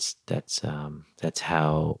that's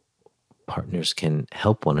how partners can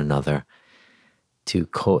help one another to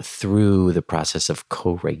through the process of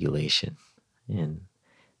co-regulation. And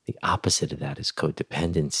the opposite of that is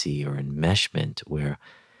codependency or enmeshment, where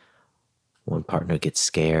one partner gets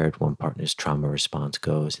scared, one partner's trauma response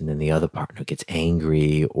goes, and then the other partner gets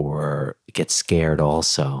angry or gets scared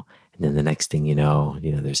also. And then the next thing you know,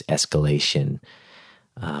 there's escalation.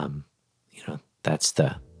 That's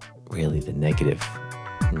really the negative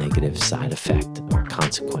side effect or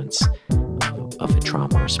consequence of a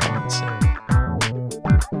trauma response.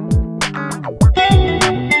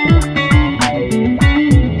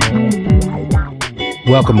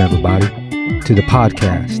 Welcome, everybody, to the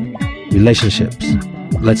podcast, Relationships.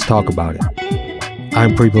 Let's talk about it.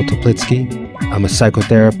 I'm Prepo Toplitsky. I'm a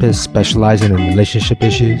psychotherapist specializing in relationship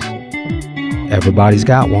issues. Everybody's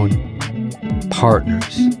got one.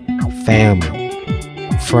 Partners, family,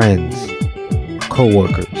 friends,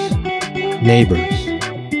 co-workers, neighbors,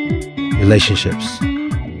 relationships.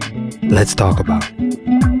 Let's talk about it.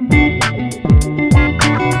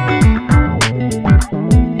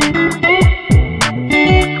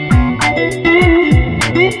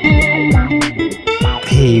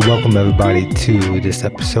 Hey, welcome everybody to this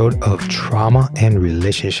episode of Trauma and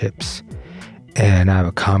Relationships. And I have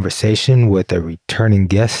a conversation with a returning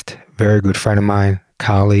guest, very good friend of mine,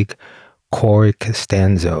 colleague, Corey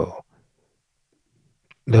Costanzo.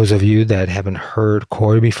 Those of you that haven't heard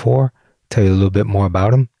Corey before, tell you a little bit more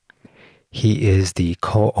about him. He is the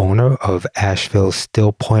co-owner of Asheville's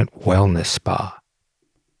Still Point Wellness Spa,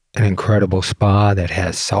 an incredible spa that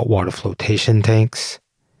has saltwater flotation tanks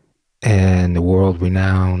and the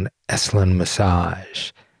world-renowned Esalen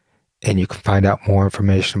massage. And you can find out more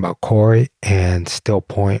information about Corey and Still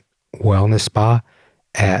Point Wellness Spa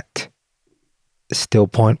at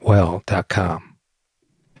stillpointwell.com.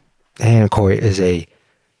 And Corey is a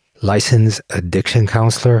licensed addiction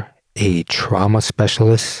counselor, a trauma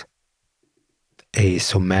specialist, a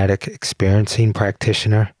somatic experiencing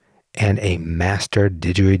practitioner, and a master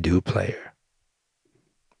didgeridoo player.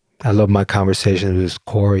 I love my conversations with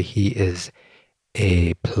Corey. He is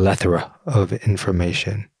a plethora of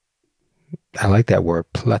information. I like that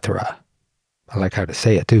word, plethora. I like how to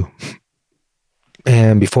say it too.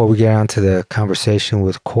 And before we get on to the conversation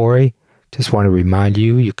with Corey, just want to remind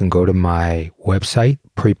you, you can go to my website,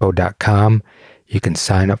 prepo.com. You can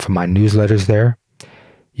sign up for my newsletters there.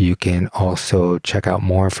 You can also check out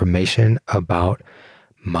more information about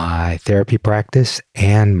my therapy practice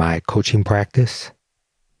and my coaching practice.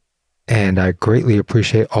 And I greatly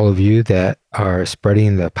appreciate all of you that are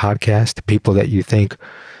spreading the podcast to people that you think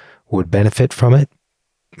would benefit from it.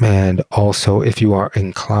 And also, if you are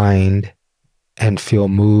inclined and feel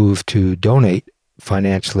moved to donate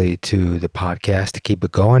financially to the podcast to keep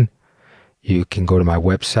it going, you can go to my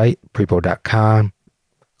website, prepo.com,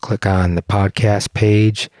 click on the podcast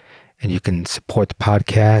page, and you can support the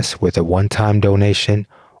podcast with a one-time donation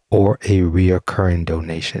or a reoccurring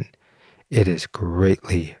donation. It is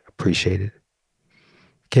greatly appreciated.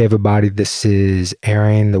 Okay, everybody, this is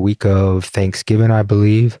airing the week of Thanksgiving, I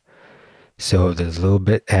believe. So there's a little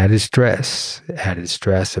bit added stress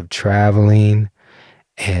of traveling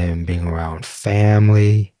and being around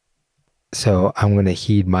family. So I'm going to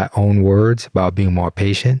heed my own words about being more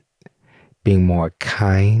patient, being more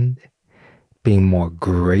kind, being more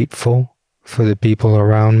grateful for the people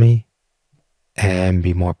around me, and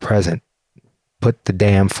be more present. Put the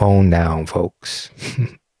damn phone down, folks.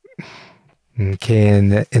 Okay,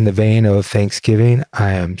 in the vein of Thanksgiving,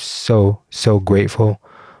 I am so grateful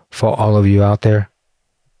for all of you out there,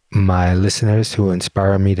 my listeners who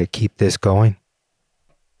inspire me to keep this going.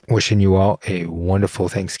 Wishing you all a wonderful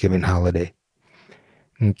Thanksgiving holiday.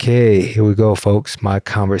 Okay, here we go, folks. My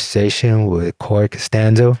conversation with Corey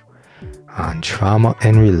Costanzo on trauma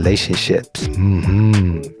and relationships.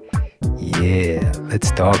 Yeah,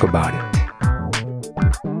 let's talk about it.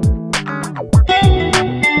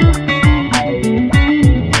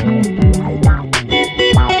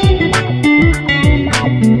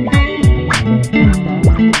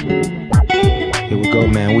 Here we go,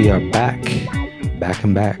 man. We are back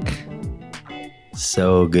and back.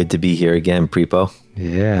 So good to be here again, Prepo.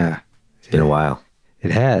 Yeah. It's been a while. It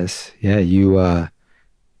has. Yeah, you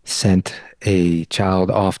sent a child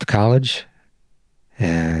off to college,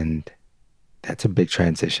 and that's a big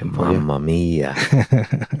transition for you. Mamma mia.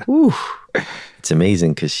 Woo. It's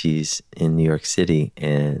amazing because she's in New York City,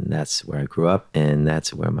 and that's where I grew up, and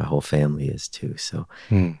that's where my whole family is too. So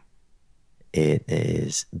it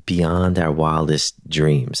is beyond our wildest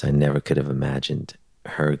dreams. I never could have imagined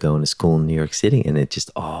her going to school in New York City, and it just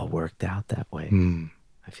all worked out that way.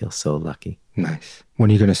 I feel so lucky. Nice. When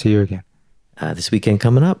are you going to see her again? This weekend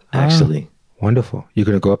coming up, Ah, actually. wonderful. You're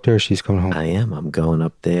going to go up there or she's coming home? I am. I'm going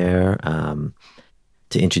up there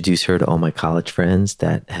to introduce her to all my college friends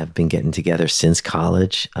that have been getting together since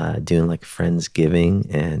college, doing like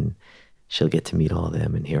Friendsgiving, and she'll get to meet all of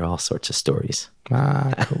them and hear all sorts of stories.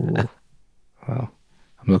 Ah, cool. Well,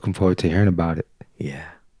 I'm looking forward to hearing about it. Yeah.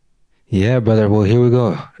 Yeah, brother. Well, here we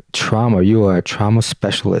go. Trauma. You are a trauma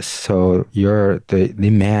specialist. So you're the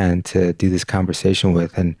man to do this conversation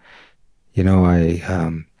with. And,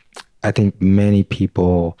 I think many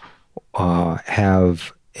people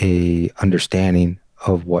have a understanding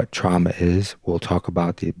of what trauma is. We'll talk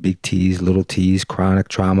about the big T's, little T's, chronic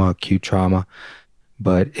trauma, acute trauma,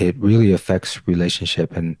 but it really affects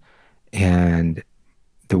relationship and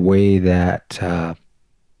the way that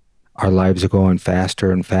our lives are going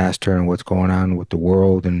faster and faster, and what's going on with the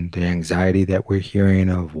world and the anxiety that we're hearing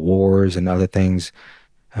of wars and other things.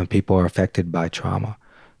 People are affected by trauma.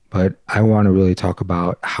 But I want to really talk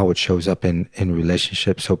about how it shows up in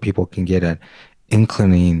relationships so people can get an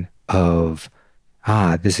inclining of,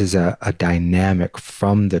 this is a dynamic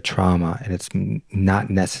from the trauma, and it's not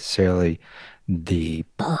necessarily the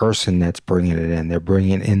person that's bringing it in. They're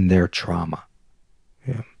bringing in their trauma.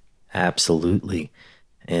 Yeah. Absolutely.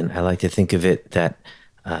 And I like to think of it that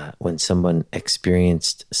when someone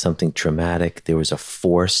experienced something traumatic, there was a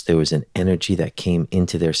force, there was an energy that came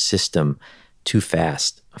into their system too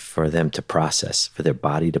fast for them to process, for their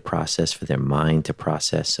body to process, for their mind to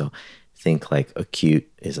process. So think like acute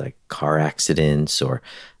is like car accidents, or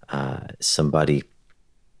somebody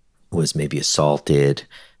was maybe assaulted,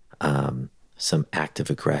 some act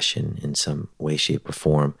of aggression in some way, shape, or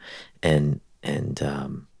form, and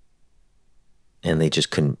they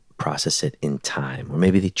just couldn't process it in time, or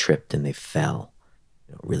maybe they tripped and they fell,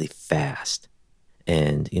 really fast.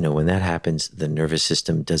 And when that happens, the nervous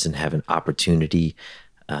system doesn't have an opportunity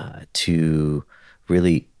to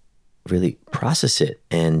really, really process it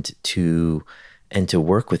and to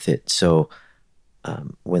work with it. So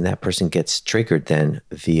when that person gets triggered, then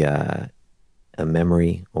via a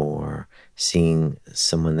memory or seeing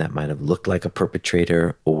someone that might have looked like a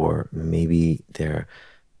perpetrator, or maybe they're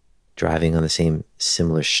driving on the same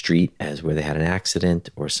similar street as where they had an accident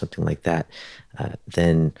or something like that,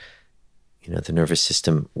 then the nervous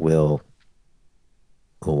system will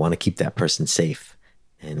want to keep that person safe.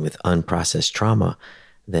 And with unprocessed trauma,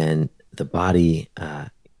 then the body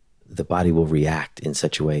will react in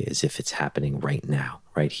such a way as if it's happening right now,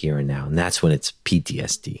 right here and now. And that's when it's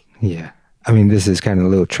PTSD. Yeah. I mean, this is kind of a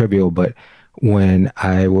little trivial, but when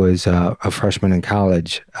I was a freshman in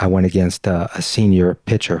college, I went against a senior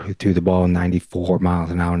pitcher who threw the ball 94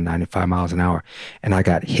 miles an hour, 95 miles an hour, and I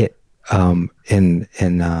got hit in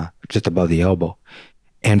just above the elbow.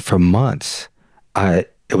 And for months,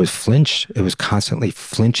 it was flinched. It was constantly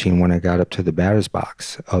flinching when I got up to the batter's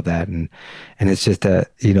box of that, and it's just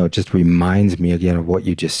that it just reminds me again of what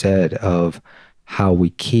you just said of how we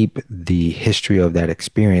keep the history of that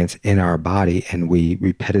experience in our body, and we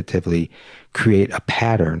repetitively create a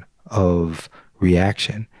pattern of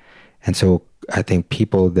reaction. And so I think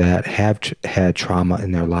people that have had trauma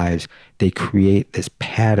in their lives, they create this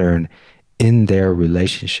pattern in their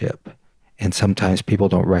relationship. And sometimes people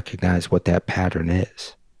don't recognize what that pattern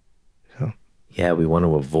is. So, Yeah, we want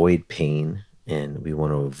to avoid pain, and we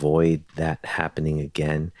want to avoid that happening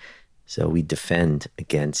again. So we defend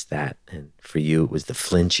against that. And for you, it was the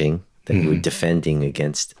flinching that you were defending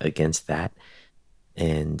against that.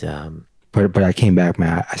 And but I came back,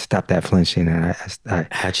 man. I stopped that flinching, and I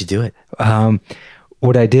how'd you do it?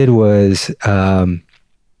 what I did was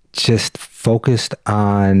just focused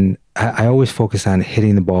on. I always focus on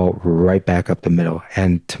hitting the ball right back up the middle,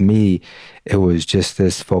 and to me, it was just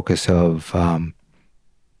this focus of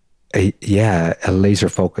a laser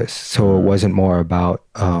focus. So it wasn't more about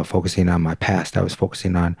focusing on my past. I was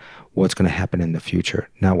focusing on what's going to happen in the future,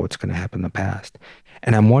 not what's going to happen in the past.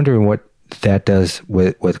 And I'm wondering what that does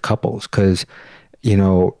with couples, because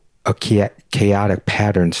a chaotic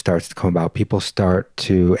pattern starts to come about. People start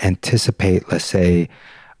to anticipate, let's say,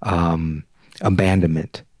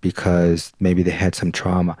 abandonment because maybe they had some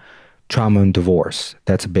trauma and divorce.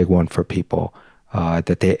 That's a big one for people,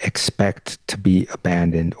 that they expect to be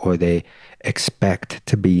abandoned or they expect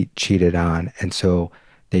to be cheated on. And so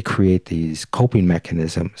they create these coping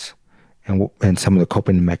mechanisms. And some of the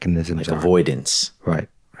coping mechanisms Like are avoidance, right.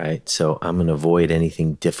 right? So I'm going to avoid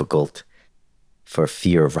anything difficult for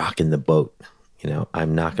fear of rocking the boat.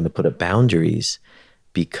 I'm not going to put up boundaries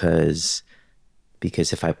because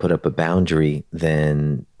if I put up a boundary,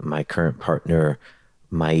 then my current partner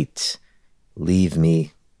might leave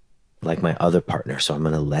me like my other partner, so I'm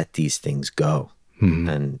going to let these things go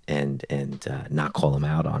and not call them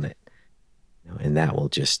out on it. And that will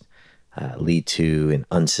just lead to an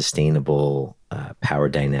unsustainable power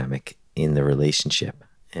dynamic in the relationship.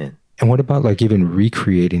 And what about like even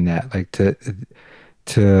recreating that, like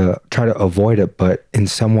to try to avoid it, but in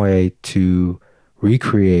some way to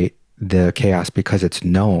recreate the chaos because it's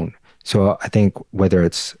known. So I think whether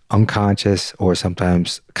it's unconscious or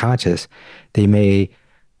sometimes conscious, they may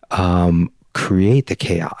create the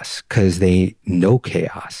chaos because they know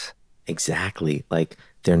chaos. Exactly. Like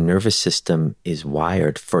their nervous system is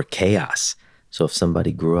wired for chaos. So if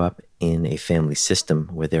somebody grew up in a family system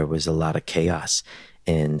where there was a lot of chaos,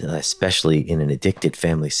 and especially in an addicted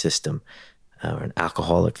family system or an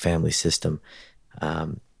alcoholic family system,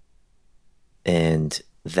 and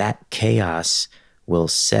that chaos will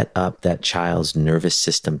set up that child's nervous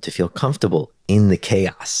system to feel comfortable in the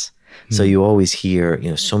chaos. So you always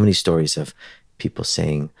hear, so many stories of people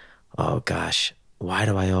saying, oh gosh, why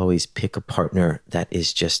do I always pick a partner that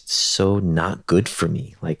is just so not good for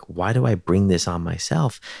me? Like, why do I bring this on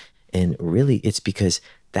myself? And really, it's because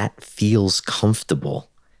that feels comfortable.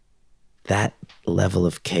 That level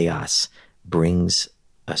of chaos brings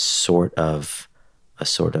a sort of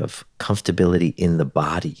comfortability in the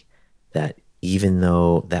body that even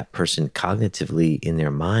though that person cognitively in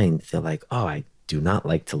their mind, they're like, oh, I do not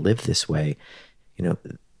like to live this way.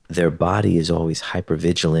 Their body is always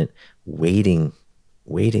hypervigilant, waiting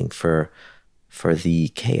for the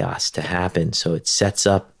chaos to happen. So it sets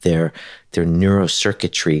up their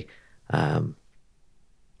neurocircuitry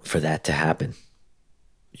for that to happen.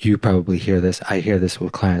 You probably hear this. I hear this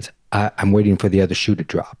with clients. I'm waiting for the other shoe to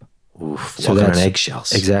drop. Oof, so walking on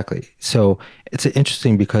eggshells. Exactly. So it's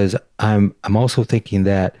interesting because I'm also thinking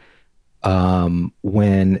that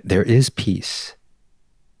when there is peace,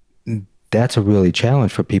 that's a really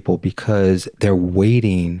challenge for people because they're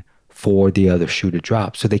waiting for the other shoe to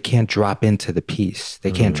drop. So they can't drop into the peace.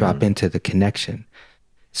 They can't drop into the connection.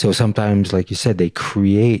 So sometimes, like you said, they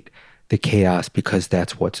create the chaos because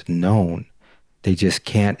that's what's known. They just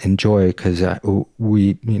can't enjoy it because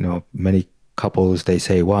many couples, they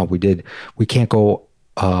say, wow, we can't go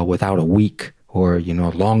without a week or,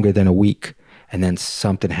 longer than a week. And then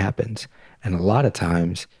something happens. And a lot of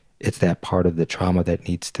times it's that part of the trauma that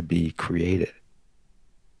needs to be created.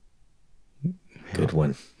 Good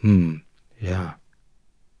one. Yeah.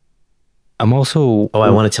 I'm also...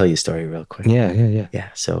 I want to tell you a story real quick. Yeah. Yeah.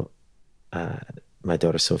 So my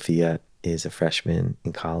daughter Sophia is a freshman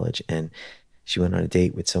in college and she went on a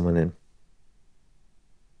date with someone, and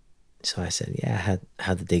so I said, yeah,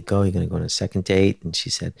 how'd the date go? You're going to go on a second date? And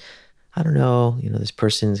she said, I don't know. This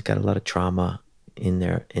person's got a lot of trauma in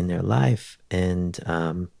their life. And,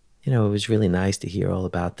 it was really nice to hear all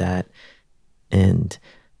about that. And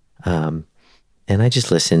I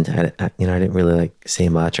just listened. I didn't really say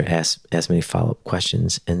much or ask many follow-up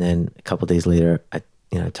questions. And then a couple of days later, I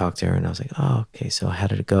talked to her and I was like, oh, okay. So how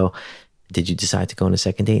did it go? Did you decide to go on a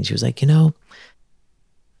second date? And she was like,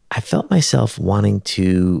 I felt myself wanting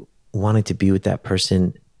to be with that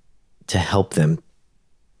person to help them,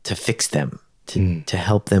 to fix them, to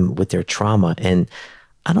help them with their trauma. And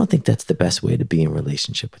I don't think that's the best way to be in a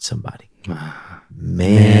relationship with somebody.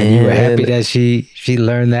 Man, you were happy that she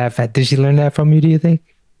learned that. Did she learn that from you, do you think?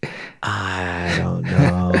 I don't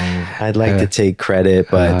know. I'd like to take credit,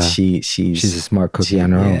 but she's a smart cookie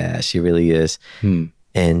on her own. Yeah, she really is.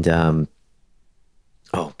 And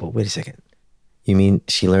but wait a second. You mean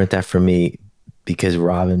she learned that from me because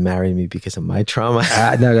Robin married me because of my trauma?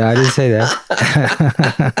 No, I didn't say that.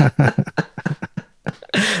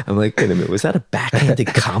 I'm like, wait a minute, was that a backhanded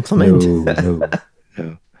compliment?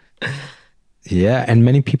 No. Yeah, and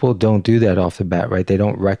many people don't do that off the bat, right? They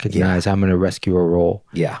don't recognize I'm going to rescue a role.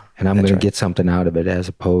 Yeah. And I'm going to get something out of it as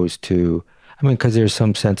opposed to, because there's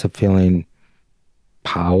some sense of feeling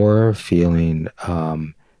power, feeling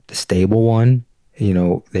the stable one.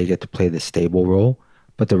 They get to play the stable role.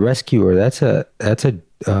 But the rescuer, that's a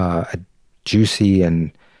juicy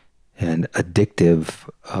and addictive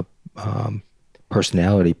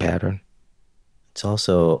personality pattern. It's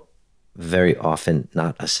also very often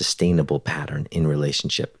not a sustainable pattern in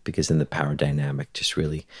relationship because then the power dynamic just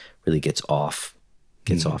really, really gets off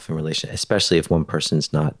in relation, especially if one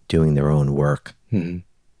person's not doing their own work. Mm-hmm.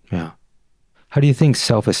 Yeah. How do you think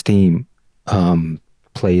self-esteem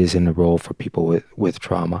plays in a role for people with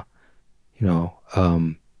trauma?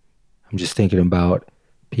 I'm just thinking about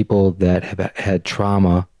people that have had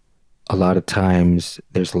trauma. A lot of times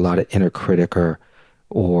there's a lot of inner critic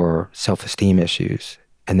or self-esteem issues.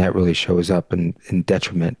 And that really shows up in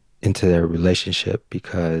detriment into their relationship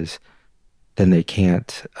because then they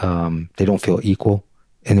don't feel equal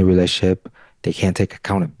in the relationship. They can't take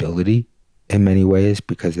accountability in many ways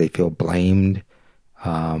because they feel blamed.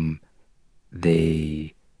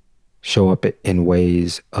 They show up in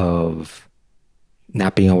ways of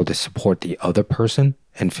not being able to support the other person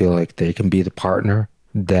and feel like they can be the partner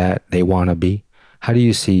that they want to be. How do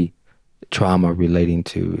you see trauma relating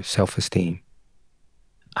to self-esteem?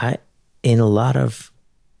 I in a lot of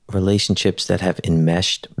relationships that have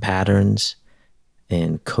enmeshed patterns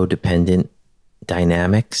and codependent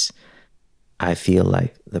dynamics, I feel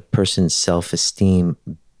like the person's self-esteem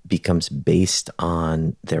becomes based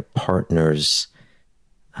on their partner's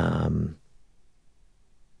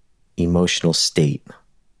emotional state.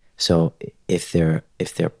 So if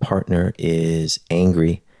their partner is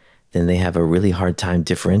angry, then they have a really hard time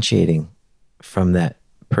differentiating from that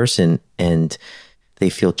person, and they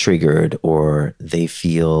feel triggered, or they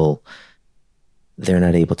feel they're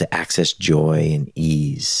not able to access joy and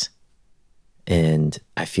ease. And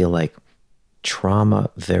I feel like trauma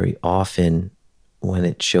very often, when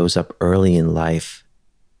it shows up early in life,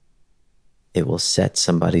 it will set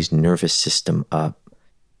somebody's nervous system up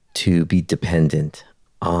to be dependent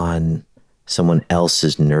on someone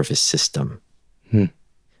else's nervous system.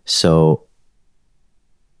 So,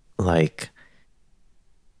 like,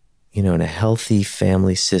 in a healthy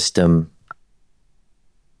family system,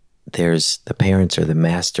 the parents are the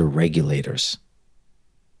master regulators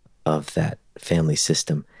of that family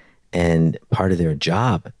system. And part of their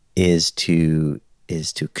job is to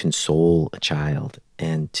console a child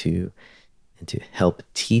and to help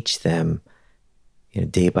teach them,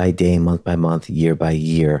 day by day, month by month, year by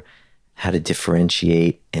year, how to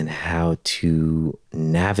differentiate and how to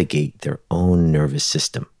navigate their own nervous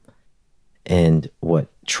system. And what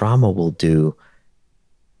trauma will do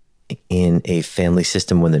in a family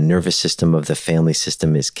system, when the nervous system of the family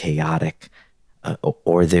system is chaotic,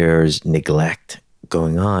 or there's neglect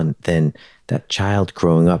going on, then that child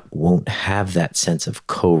growing up won't have that sense of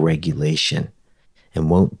co-regulation and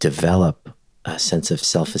won't develop a sense of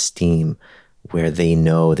self-esteem where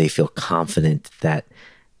they feel confident that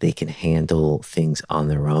they can handle things on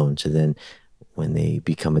their own. So then when they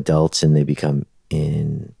become adults and they become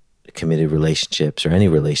in committed relationships or any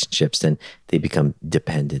relationships, then they become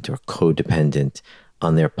dependent or codependent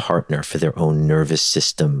on their partner for their own nervous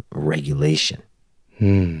system regulation.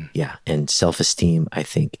 Yeah. And self-esteem, I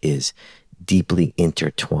think, is deeply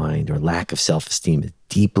intertwined, or lack of self-esteem is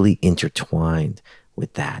deeply intertwined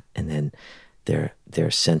with that. And then their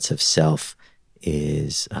sense of self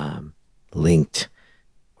is linked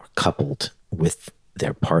or coupled with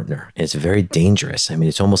their partner. And it's very dangerous. I mean,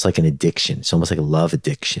 it's almost like an addiction. It's almost like a love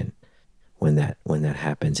addiction when that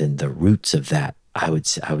happens. And the roots of that, I would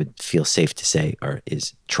feel safe to say,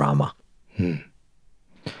 is trauma.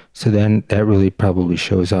 So then that really probably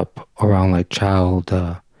shows up around like child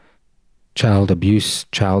abuse,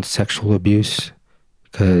 child sexual abuse,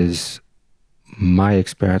 because my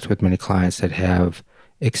experience with many clients that have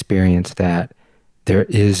experienced that, there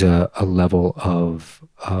is a level of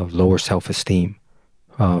lower self-esteem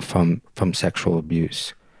from sexual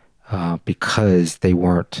abuse because they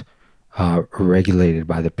weren't regulated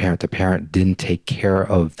by the parent. The parent didn't take care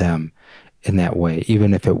of them in that way.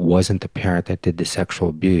 Even if it wasn't the parent that did the sexual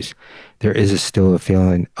abuse, there is still a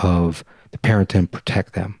feeling of the parent didn't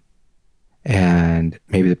protect them. And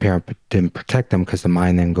maybe the parent didn't protect them because the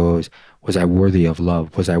mind then goes, was I worthy of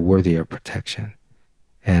love? Was I worthy of protection?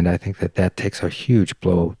 And I think that takes a huge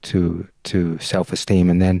blow to self-esteem.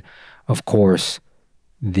 And then, of course,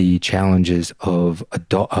 the challenges of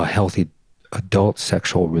a healthy adult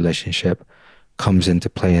sexual relationship comes into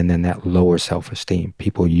play, and then that lower self-esteem.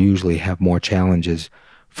 People usually have more challenges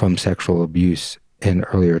from sexual abuse in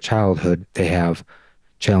earlier childhood. They have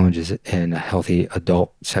challenges in a healthy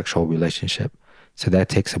adult sexual relationship. So that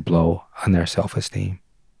takes a blow on their self-esteem.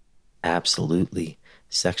 Absolutely.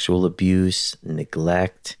 Sexual abuse,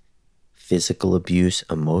 neglect, physical abuse,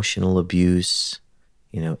 emotional abuse,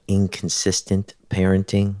 inconsistent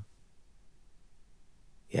parenting.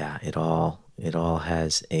 Yeah, it all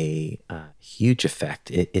has a huge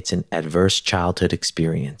effect. It's an adverse childhood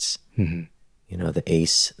experience. The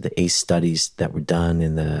ACE studies that were done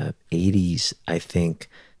in the 80s, I think,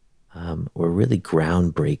 were really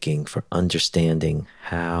groundbreaking for understanding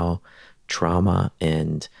how trauma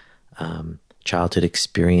and childhood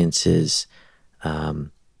experiences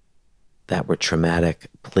that were traumatic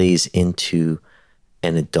plays into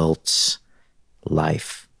an adult's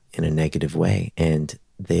life in a negative way. And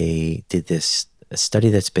they did a study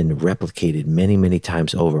that's been replicated many, many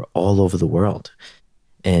times over, all over the world.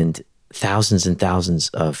 And thousands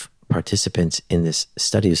of participants in this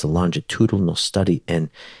study. It was a longitudinal study, and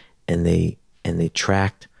they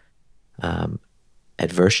tracked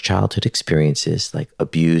adverse childhood experiences like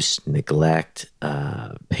abuse, neglect,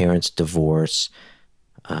 parents' divorce,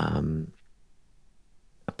 a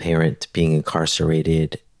parent being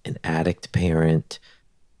incarcerated, an addict parent,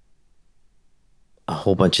 a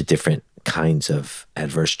whole bunch of different kinds of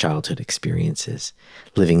adverse childhood experiences.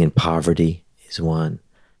 Living in poverty is one.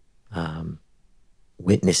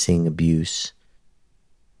 Witnessing abuse.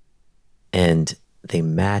 And they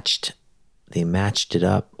matched it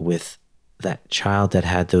up with that child that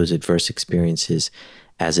had those adverse experiences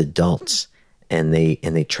as adults, and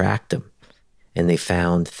they tracked them, and they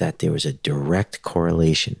found that there was a direct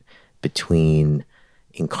correlation between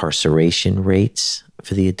incarceration rates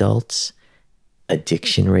for the adults,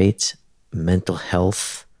 addiction rates, mental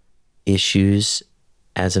health issues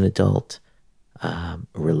as an adult,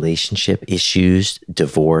 relationship issues,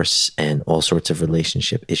 divorce, and all sorts of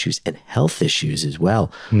relationship issues, and health issues as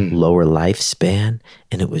well, lower lifespan.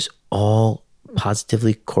 And it was all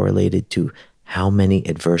positively correlated to how many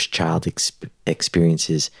adverse child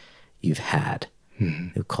experiences you've had.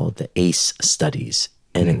 They're called the ACE studies.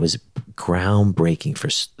 And it was groundbreaking for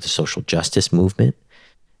the social justice movement,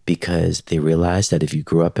 because they realized that if you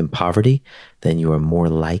grew up in poverty, then you are more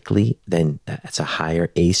likely, then that's a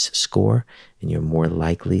higher ACE score, and you're more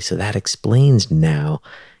likely. So that explains now,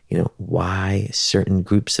 why certain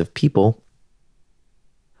groups of people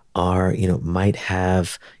are, might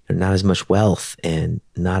have not as much wealth and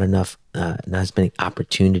not as many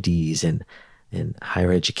opportunities and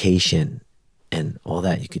higher education and all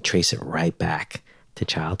that. You could trace it right back to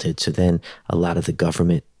childhood. So then a lot of the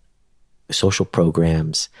government social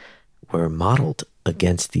programs were modeled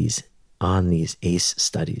against these ACE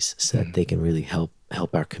studies, so that they can really help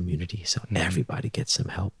our community, so everybody gets some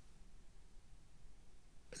help.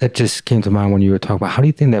 That just came to mind when you were talking about, how do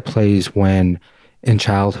you think that plays in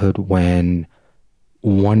childhood, when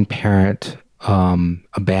one parent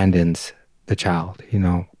abandons the child?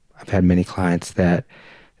 I've had many clients that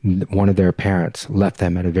one of their parents left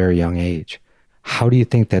them at a very young age. How do you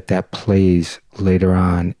think that plays later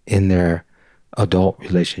on in their adult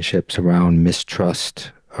relationships, around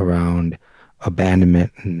mistrust, around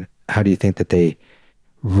abandonment? And how do you think that they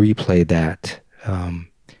replay that?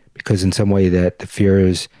 Because in some way that the fear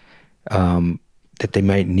is that they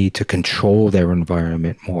might need to control their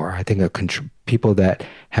environment more. I think people that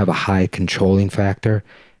have a high controlling factor,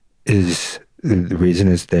 is the reason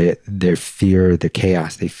is they fear the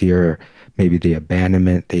chaos. They fear maybe the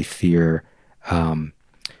abandonment. They fear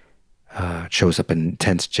shows up in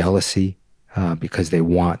intense jealousy, because they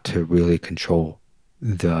want to really control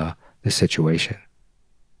the situation.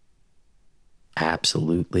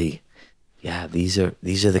 Absolutely. Yeah, these are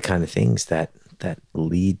the kind of things that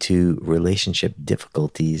lead to relationship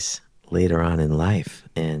difficulties later on in life.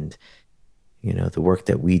 And the work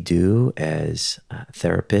that we do as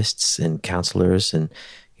therapists and counselors, and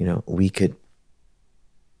we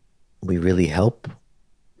really help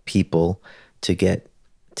people to get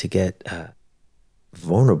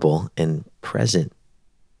vulnerable and present,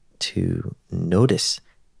 to notice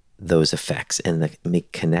those effects and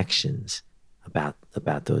make connections about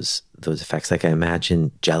those effects. Like, I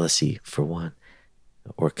imagine jealousy for one,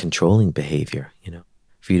 or controlling behavior.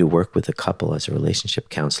 For you to work with a couple as a relationship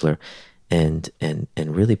counselor, and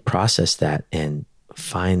really process that and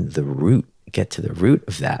get to the root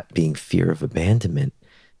of that being fear of abandonment.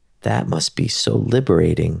 That must be so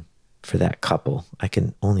liberating for that couple. I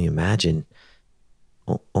can only imagine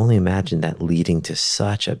that leading to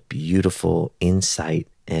such a beautiful insight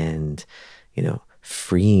and,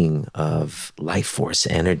 freeing of life force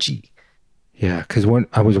energy. Yeah, because when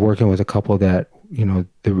I was working with a couple that,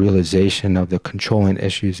 the realization of the controlling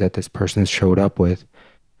issues that this person showed up with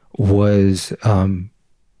was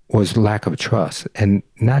lack of trust, and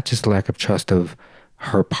not just lack of trust of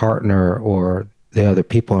her partner or the other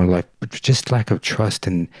people in life, but just lack of trust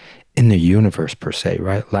in the universe per se,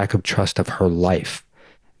 right? Lack of trust of her life,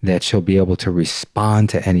 that she'll be able to respond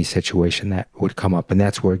to any situation that would come up. And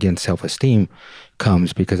that's where, again, self-esteem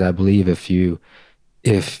comes, because I believe if you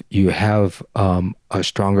have a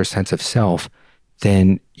stronger sense of self,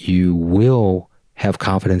 then you will have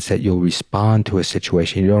confidence that you'll respond to a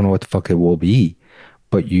situation. You don't know what the fuck it will be,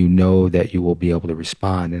 but you know that you will be able to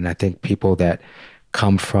respond. And I think people that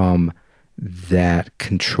come from that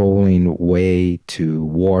controlling way to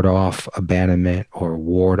ward off abandonment or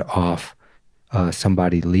ward off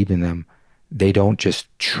somebody leaving them, they don't just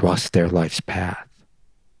trust their life's path.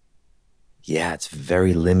 Yeah, it's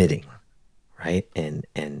very limiting, right? And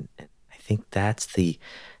I think that's the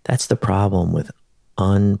problem with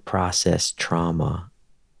unprocessed trauma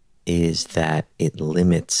is that it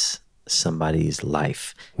limits somebody's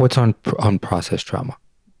life. What's unprocessed trauma?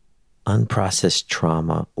 Unprocessed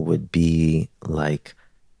trauma would be like,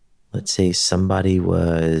 let's say somebody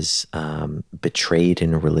was betrayed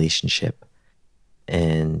in a relationship,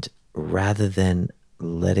 and rather than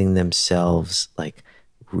letting themselves like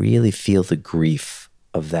really feel the grief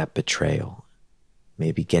of that betrayal,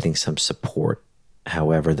 maybe getting some support,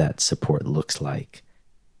 however that support looks like,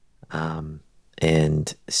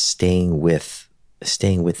 and staying with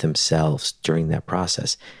themselves during that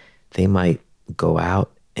process, they might go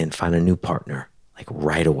out and find a new partner like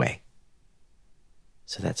right away.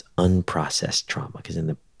 So that's unprocessed trauma, because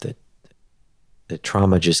then the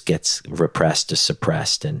trauma just gets repressed or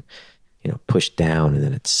suppressed and pushed down, and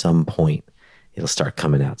then at some point it'll start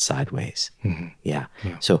coming out sideways. Mm-hmm. Yeah.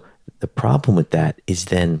 Yeah. So the problem with that is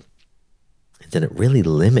then it really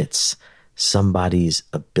limits somebody's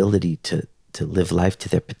ability to live life to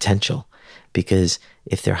their potential, because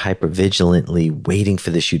if they're hypervigilantly waiting for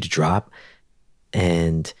the shoe to drop,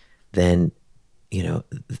 and then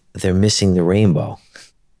they're missing the rainbow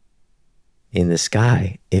in the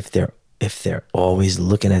sky if they're always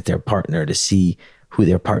looking at their partner to see who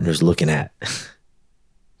their partner's looking at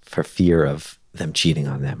for fear of them cheating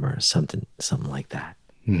on them or something like that.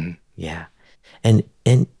 Mm-hmm. Yeah. And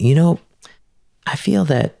I feel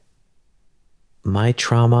that my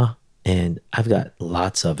trauma, and I've got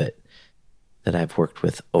lots of it that I've worked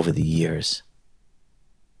with over the years,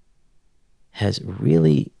 I've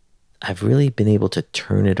really been able to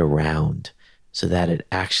turn it around so that it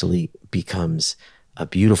actually becomes a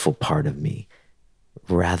beautiful part of me,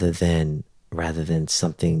 rather than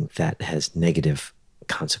something that has negative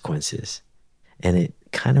consequences. And it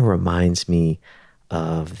kind of reminds me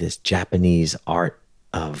of this Japanese art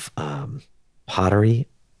of pottery.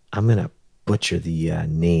 I'm going to butcher the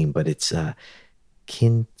name, but it's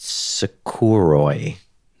kintsukuroi.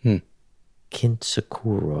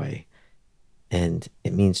 Kintsukuroi. And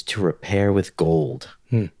it means to repair with gold.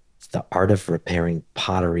 It's the art of repairing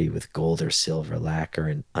pottery with gold or silver lacquer,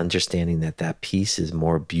 and understanding that piece is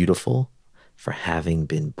more beautiful for having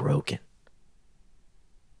been broken.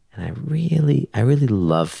 And I really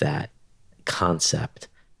love that concept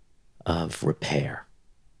of repair.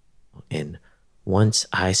 And once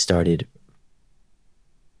I started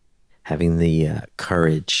having the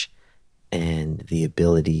courage and the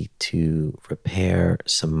ability to repair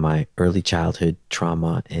some of my early childhood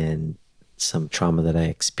trauma and some trauma that I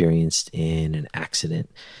experienced in an accident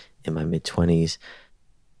in my mid-20s,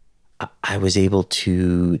 I was able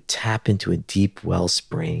to tap into a deep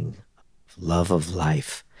wellspring of love of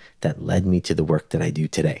life that led me to the work that I do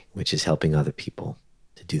today, which is helping other people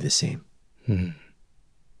to do the same. Mm-hmm.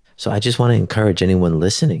 So I just want to encourage anyone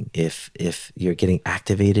listening, if you're getting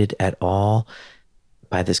activated at all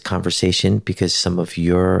by this conversation because some of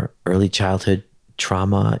your early childhood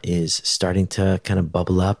trauma is starting to kind of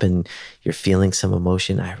bubble up and you're feeling some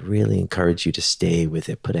emotion, I really encourage you to stay with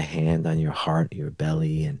it. Put a hand on your heart, your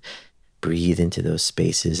belly, and breathe into those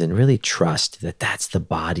spaces and really trust that that's the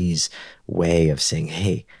body's way of saying,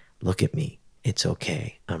 hey, look at me. It's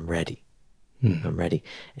okay. I'm ready. I'm ready.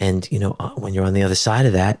 And, when you're on the other side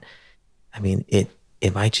of that, I mean, it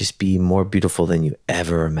might just be more beautiful than you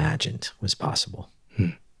ever imagined was possible.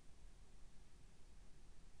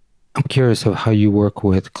 I'm curious of how you work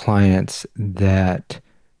with clients that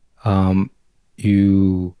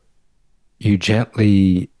you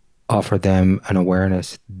gently offer them an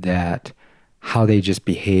awareness that how they just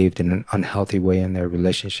behaved in an unhealthy way in their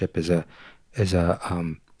relationship is a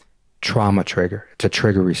trauma trigger. It's a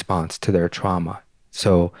trigger response to their trauma.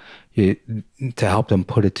 So to help them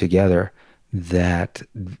put it together that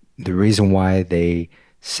the reason why they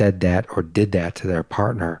said that or did that to their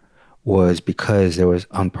partner was because there was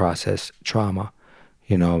unprocessed trauma.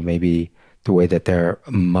 Maybe the way that their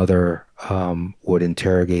mother would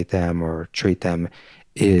interrogate them or treat them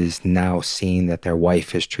is now seeing that their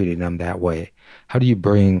wife is treating them that way. How do you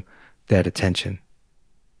bring that attention?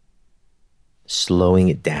 Slowing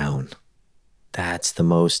it down. That's the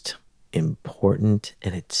most important,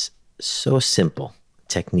 and it's so simple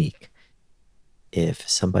technique. If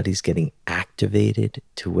somebody's getting activated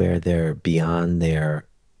to where they're beyond their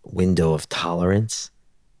window of tolerance,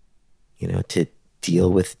 to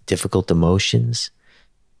deal with difficult emotions,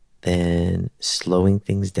 then slowing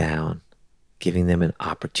things down, giving them an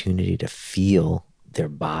opportunity to feel their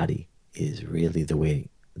body is really the way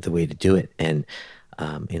to do it. And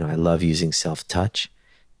I love using self-touch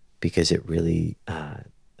because it really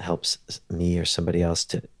helps me or somebody else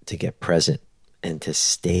to get present and to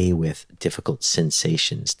stay with difficult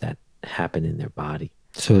sensations that happen in their body.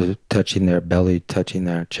 So touching their belly, touching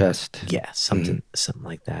their chest. Yeah, something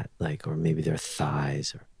like that, like, or maybe their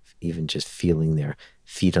thighs, or even just feeling their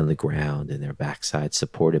feet on the ground and their backside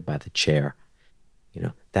supported by the chair.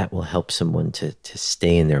 That will help someone to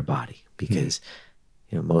stay in their body, because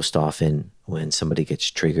most often when somebody gets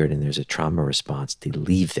triggered and there's a trauma response, they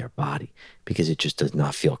leave their body because it just does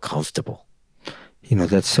not feel comfortable.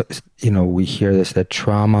 That's we hear this, that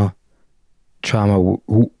trauma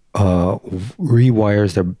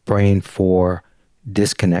rewires their brain for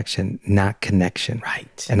disconnection, not connection.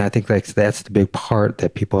 Right. And I think that's the big part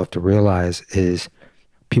that people have to realize, is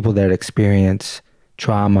people that experience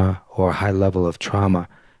trauma or a high level of trauma,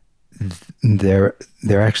 they're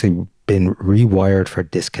actually been rewired for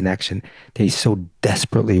disconnection. They so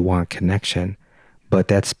desperately want connection, but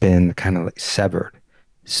that's been kind of like severed.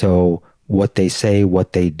 So what they say,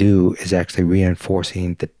 what they do is actually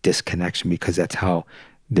reinforcing the disconnection, because that's how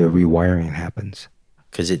the rewiring happens.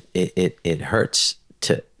 Because it hurts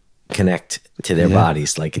to connect to their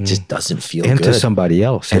bodies. Like, it just doesn't feel and good. to somebody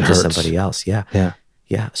else. And to somebody else. Yeah. Yeah.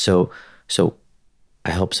 Yeah. So I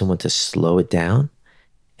help someone to slow it down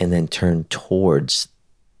and then turn towards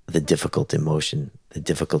the difficult emotion, the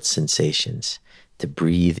difficult sensations, to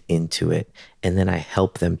breathe into it. And then I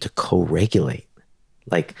help them to co-regulate.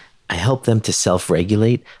 Like, I help them to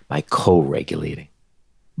self-regulate by co-regulating.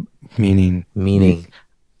 Meaning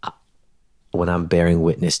when I'm bearing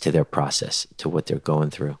witness to their process, to what they're going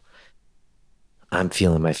through, I'm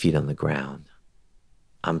feeling my feet on the ground.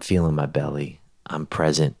 I'm feeling my belly. I'm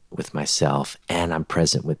present with myself, and I'm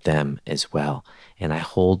present with them as well. And I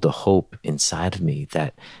hold the hope inside of me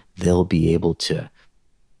that they'll be able to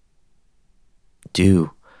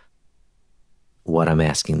do what I'm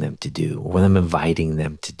asking them to do, or what I'm inviting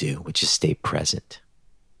them to do, which is stay present.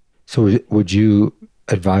 So would you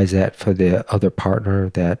advise that for the other partner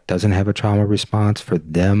that doesn't have a trauma response, for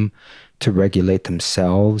them to regulate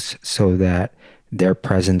themselves so that their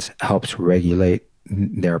presence helps regulate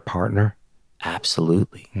their partner?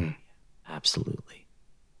 Absolutely. Absolutely.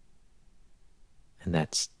 And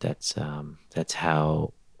that's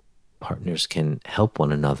how partners can help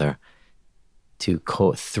one another to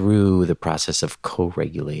through the process of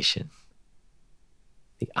co-regulation.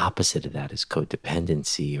 The opposite of that is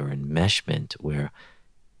codependency or enmeshment, where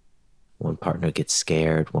one partner gets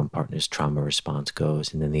scared, one partner's trauma response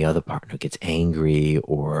goes, and then the other partner gets angry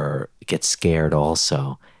or gets scared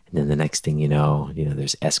also. And then the next thing you know,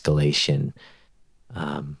 there's escalation.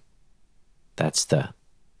 That's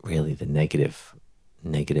really the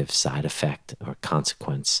negative side effect or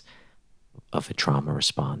consequence of a trauma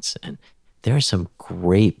response. And there are some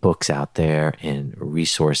great books out there and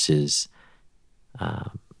resources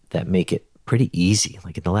that make it pretty easy.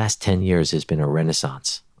 Like, in the last 10 years, there's been a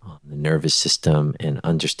renaissance on the nervous system and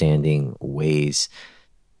understanding ways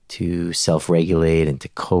to self-regulate and to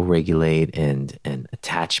co-regulate, and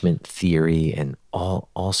attachment theory, and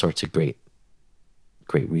all sorts of great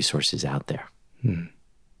resources out there.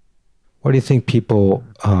 What do you think people,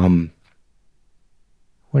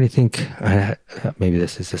 maybe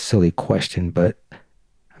this is a silly question, but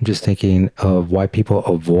I'm just thinking of why people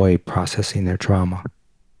avoid processing their trauma.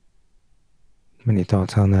 Any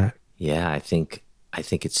thoughts on that? Yeah, I think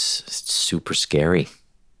it's super scary.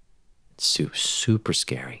 It's super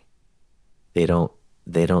scary. They don't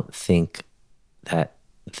think that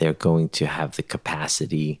they're going to have the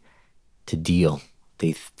capacity to deal.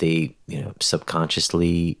 They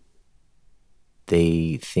subconsciously,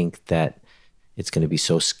 they think that it's going to be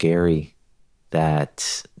so scary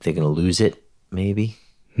that they're going to lose it, maybe.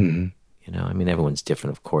 I mean, everyone's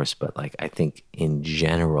different, of course, but like, I think in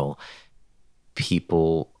general,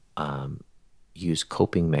 people use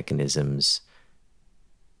coping mechanisms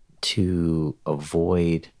to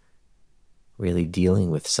avoid really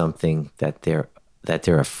dealing with something that they're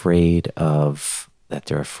afraid of,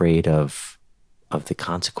 of the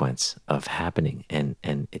consequence of happening. And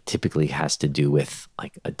it typically has to do with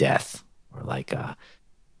like a death, or like a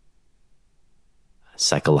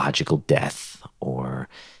psychological death, or,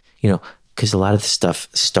 because a lot of the stuff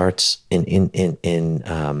starts in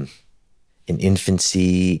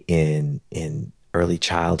infancy, in early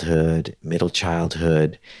childhood, middle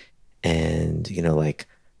childhood, and, like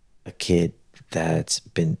a kid that's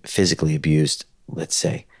been physically abused, let's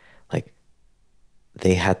say, like,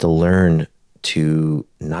 they had to learn to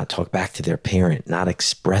not talk back to their parent, not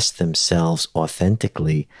express themselves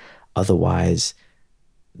authentically. Otherwise,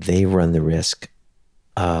 they run the risk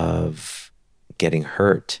of getting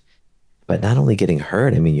hurt. But not only getting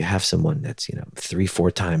hurt, I mean, you have someone that's,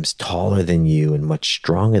 3-4 times taller than you and much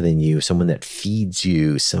stronger than you, someone that feeds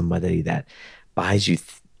you, somebody that buys you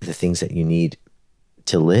the things that you need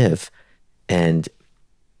to live. And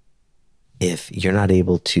if you're not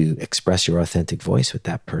able to express your authentic voice with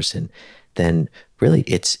that person, then really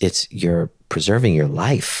it's you're preserving your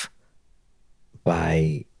life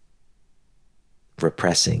by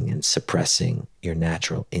repressing and suppressing your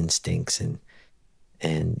natural instincts. And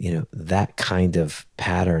that kind of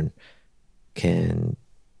pattern can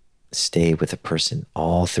stay with a person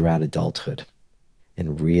all throughout adulthood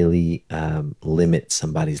and really limit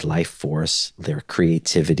somebody's life force, their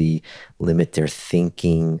creativity, limit their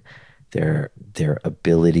thinking, their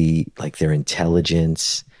ability, like their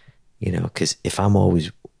intelligence. Because if I'm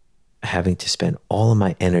always having to spend all of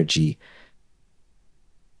my energy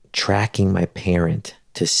tracking my parent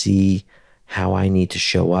to see how I need to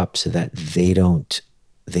show up so that they don't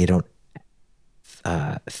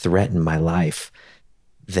threaten my life,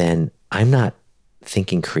 then I'm not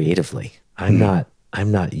thinking creatively. I'm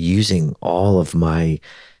not using all of my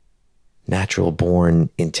natural born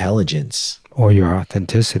intelligence or your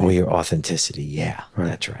authenticity. Yeah, right.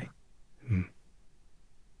 That's right.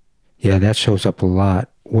 Yeah, that shows up a lot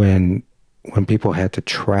when people had to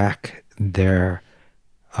track their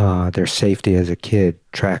safety as a kid,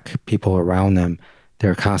 track people around them.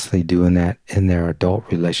 They're constantly doing that in their adult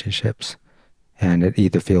relationships. And it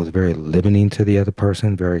either feels very limiting to the other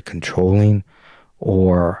person, very controlling,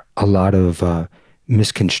 or a lot of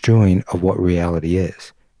misconstruing of what reality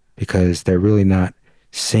is, because they're really not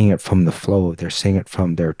seeing it from the flow. They're seeing it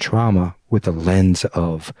from their trauma with a lens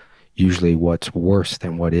of usually what's worse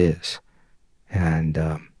than what is. And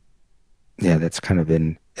that's kind of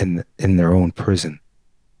in their own prison.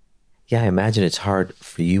 Yeah, I imagine it's hard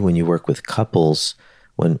for you when you work with couples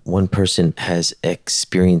when one person has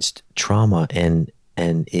experienced trauma and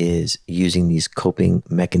is using these coping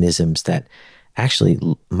mechanisms that actually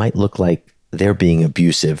might look like they're being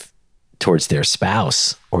abusive towards their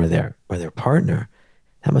spouse or their partner.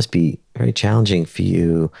 That must be very challenging for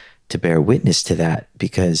you to bear witness to that,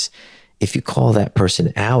 because if you call that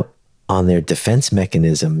person out on their defense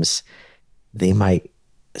mechanisms, they might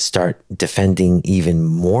start defending even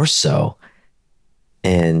more so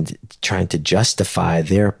and trying to justify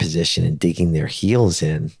their position and digging their heels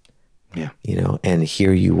in. Yeah. And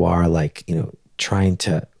here you are, like, trying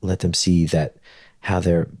to let them see that how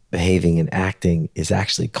they're behaving and acting is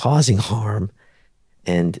actually causing harm.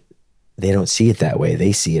 And they don't see it that way.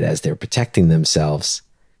 They see it as they're protecting themselves.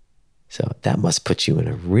 So that must put you in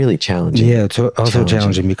a really challenging. Yeah, it's also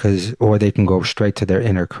challenging because, or they can go straight to their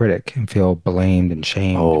inner critic and feel blamed and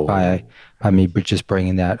shamed by me just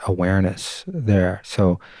bringing that awareness there.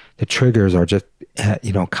 So the triggers are just,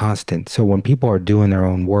 constant. So when people are doing their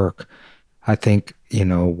own work, I think,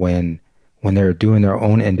 when they're doing their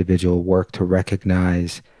own individual work to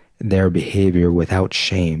recognize their behavior without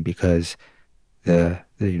shame, because the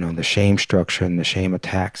shame structure and the shame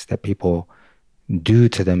attacks that people do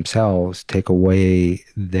to themselves take away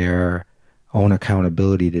their own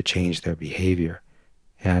accountability to change their behavior.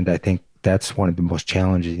 And I think that's one of the most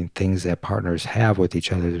challenging things that partners have with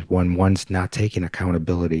each other, is when one's not taking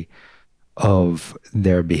accountability of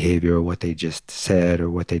their behavior or what they just said or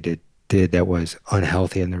what they did that was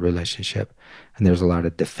unhealthy in the relationship. And there's a lot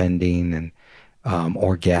of defending and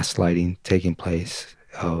or gaslighting taking place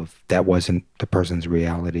of that wasn't the person's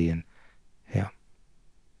reality. And yeah.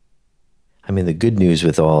 I mean, the good news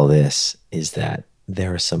with all this is that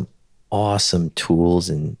there are some awesome tools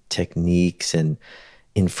and techniques and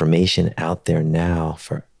information out there now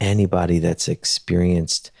for anybody that's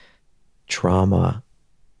experienced trauma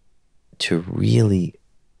to really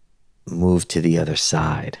move to the other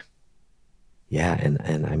side. Yeah,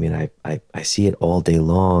 and I mean, I see it all day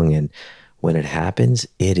long, and when it happens,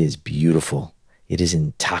 it is beautiful. It is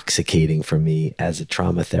intoxicating for me as a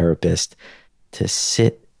trauma therapist to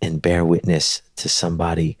sit and bear witness to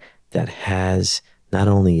somebody that has not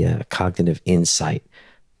only a cognitive insight,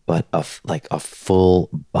 but a full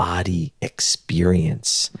body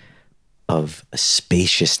experience of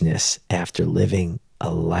spaciousness after living a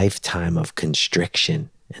lifetime of constriction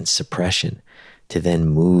and suppression, to then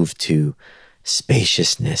move to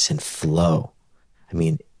spaciousness and flow. I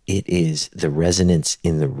mean, it is the resonance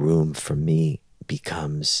in the room for me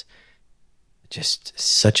becomes just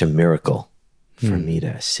such a miracle for me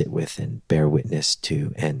to sit with and bear witness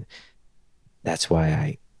to. And that's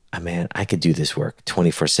why I could do this work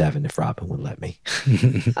 24/7 if Robin would let me.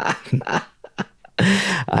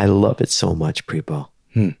 I love it so much, Prepo.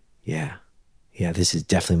 Yeah. Yeah, this is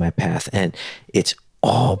definitely my path. And it's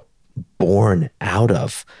all born out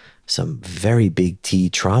of some very big T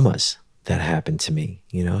traumas that happened to me,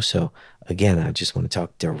 So again, I just want to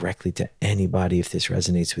talk directly to anybody if this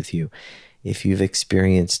resonates with you. if you've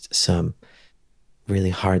experienced some really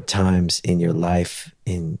hard times in your life,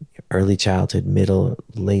 in early childhood, middle,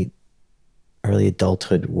 late, early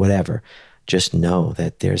adulthood, whatever, just know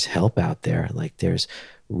that there's help out there. Like there's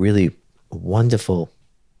really wonderful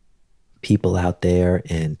people out there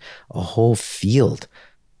and a whole field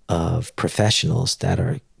of professionals that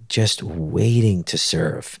are just waiting to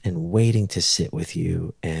serve and waiting to sit with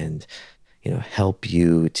you and help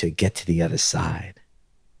you to get to the other side.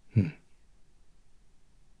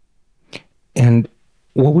 And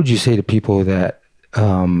what would you say to people that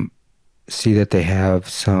see that they have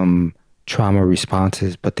some trauma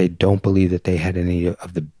responses, but they don't believe that they had any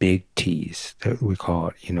of the big T's that we call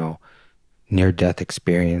it, near-death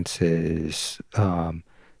experiences,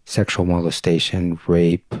 sexual molestation,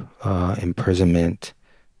 rape, imprisonment.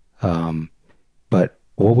 But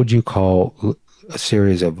what would you call a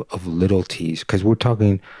series of little T's? Because we're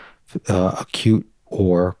talking acute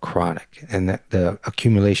or chronic, and the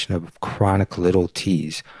accumulation of chronic little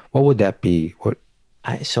T's. What would that be?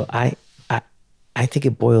 I think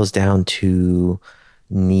it boils down to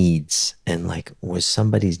needs and like, was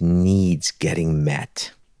somebody's needs getting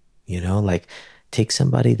met? Like take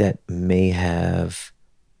somebody that may have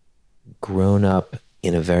grown up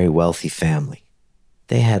in a very wealthy family.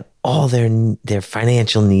 They had all their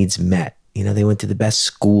financial needs met. They went to the best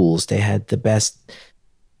schools. They had the best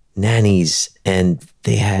nannies, and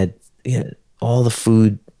they had all the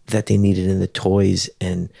food that they needed and the toys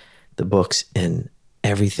and the books and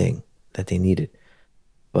everything that they needed.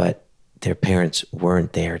 But their parents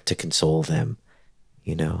weren't there to console them,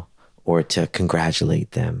 or to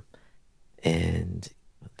congratulate them. And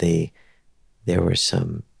there were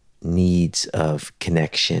some needs of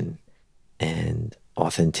connection and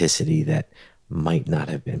authenticity that might not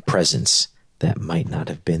have been, presence that might not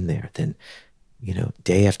have been there. Then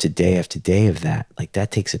day after day after day of that, like that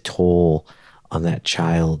takes a toll on that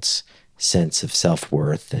child's sense of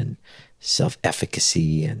self-worth and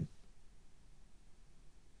self-efficacy. And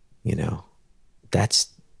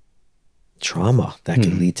that's trauma that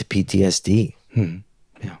can lead to PTSD.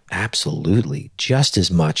 Yeah, absolutely, just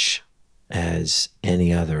as much as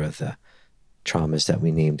any other of the traumas that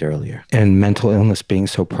we named earlier. And mental illness being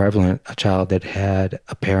so prevalent, a child that had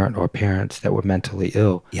a parent or parents that were mentally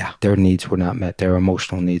ill, their needs were not met, their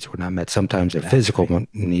emotional needs were not met. Sometimes their physical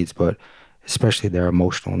needs, but especially their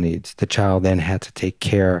emotional needs. The child then had to take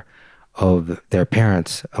care of their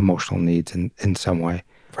parents' emotional needs in some way,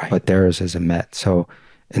 but theirs isn't met. So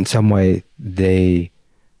in some way, they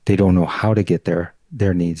don't know how to get their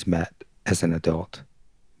needs met as an adult.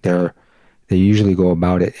 They usually go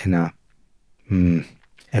about it in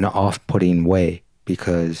an off-putting way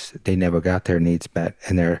because they never got their needs met,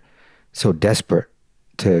 and they're so desperate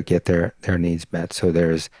to get their needs met. So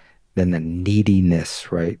there's then the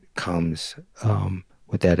neediness, right, comes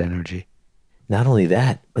with that energy. Not only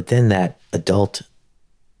that, but then that adult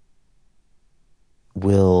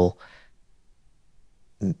will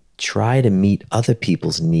try to meet other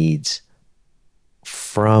people's needs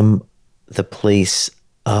from the place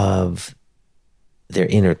of their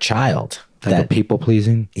inner child. Like a people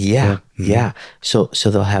pleasing? Yeah. So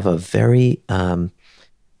they'll have a very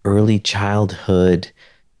early childhood,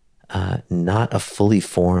 not a fully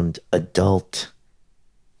formed adult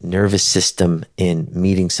nervous system in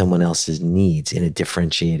meeting someone else's needs in a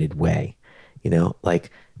differentiated way.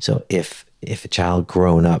 Like, so if a child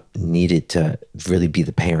grown up needed to really be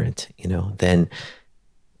the parent, then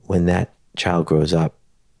when that child grows up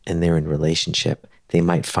and they're in relationship, they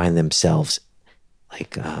might find themselves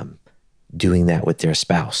like doing that with their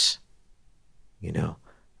spouse, and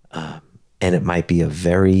it might be a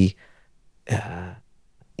very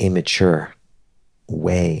immature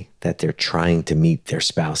way that they're trying to meet their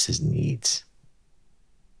spouse's needs.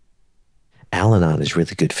 Al-Anon is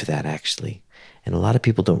really good for that, actually. And a lot of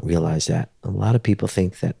people don't realize that. A lot of people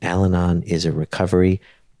think that Al-Anon is a recovery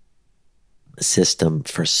system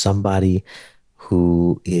for somebody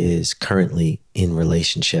who is currently in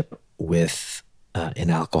relationship with an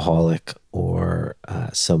alcoholic or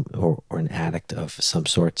an addict of some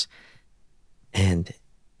sorts. And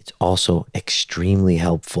it's also extremely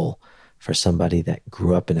helpful for somebody that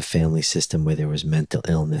grew up in a family system where there was mental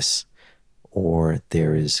illness, or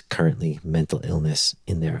there is currently mental illness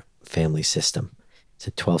in their family system. It's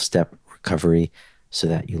a 12-step recovery so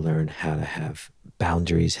that you learn how to have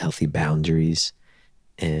boundaries, healthy boundaries,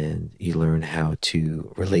 and you learn how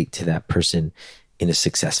to relate to that person in a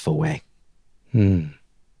successful way.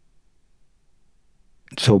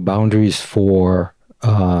 So boundaries for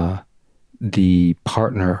the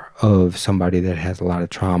partner of somebody that has a lot of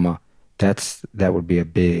trauma, that would be a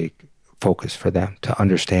big focus for them to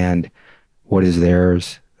understand what is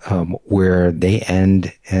theirs, where they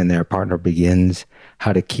end and their partner begins,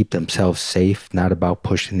 how to keep themselves safe, not about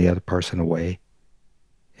pushing the other person away.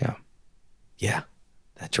 Yeah. Yeah,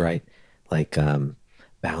 that's right. Like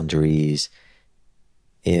boundaries.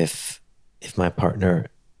 If my partner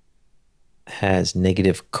has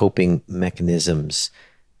negative coping mechanisms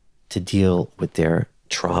to deal with their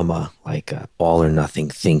trauma, like all or nothing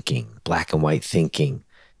thinking, black and white thinking,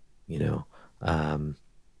 you know,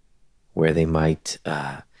 where they might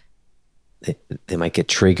get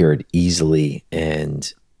triggered easily,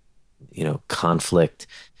 and conflict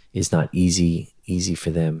is not easy for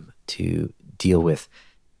them to deal with.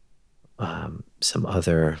 Some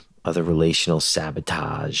other relational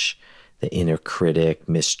sabotage, the inner critic,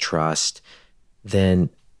 mistrust. Then,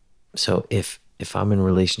 so if I'm in a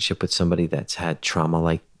relationship with somebody that's had trauma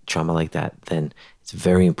like that, then it's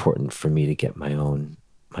very important for me to get my own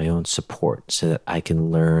support so that I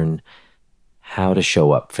can learn how to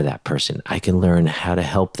show up for that person. I can learn how to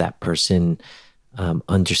help that person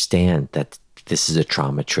understand that this is a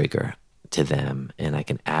trauma trigger to them, and I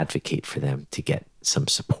can advocate for them to get some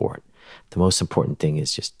support. The most important thing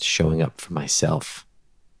is just showing up for myself.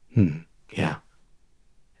 Yeah.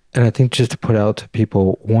 And I think just to put out to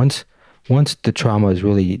people, once the trauma is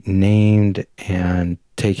really named and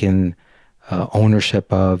taken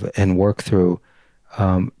ownership of and worked through,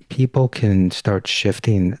 people can start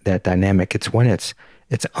shifting that dynamic. It's when it's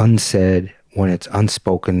unsaid, when it's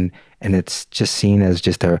unspoken, and it's just seen as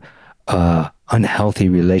just a unhealthy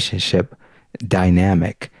relationship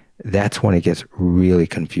dynamic. That's when it gets really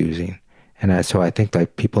confusing. And so I think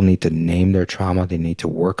like people need to name their trauma. They need to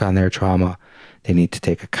work on their trauma. They need to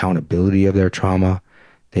take accountability of their trauma.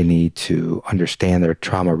 They need to understand their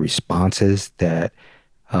trauma responses, that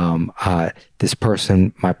this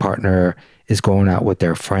person, my partner, is going out with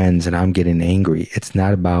their friends and I'm getting angry. It's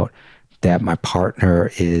not about that my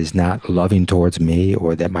partner is not loving towards me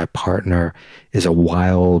or that my partner is a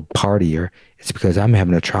wild partier. It's because I'm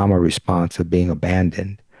having a trauma response of being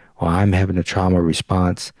abandoned, or I'm having a trauma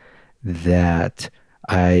response that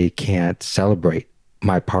I can't celebrate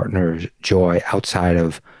my partner's joy outside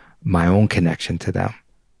of my own connection to them.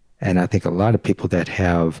 And I think a lot of people that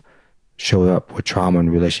have showed up with trauma in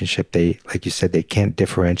relationship, they, like you said, they can't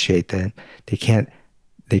differentiate them. They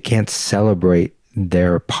can't celebrate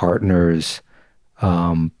their partner's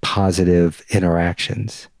positive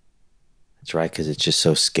interactions. That's right, because it's just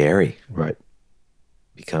so scary. Right.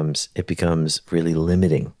 It becomes really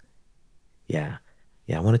limiting. Yeah.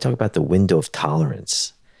 I want to talk about the window of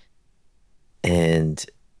tolerance. And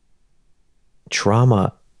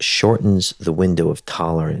trauma shortens the window of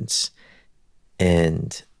tolerance.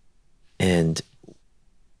 And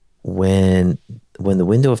when the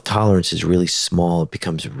window of tolerance is really small, it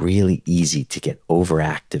becomes really easy to get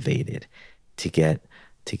overactivated, to get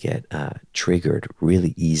triggered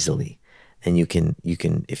really easily. And you can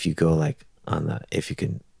if you go like if you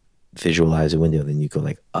can visualize a window, then you go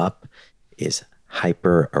like up is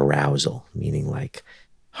hyper arousal, meaning like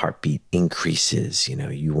heartbeat increases,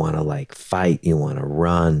 you want to like fight, you want to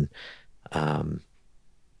run.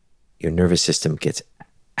 Your nervous system gets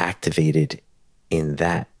activated in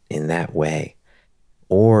that way.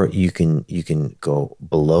 Or you can go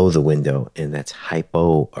below the window, and that's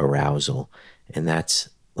hypoarousal, and that's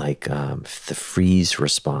like the freeze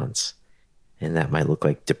response, and that might look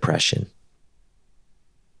like depression.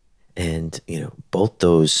 And both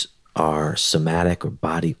those are somatic or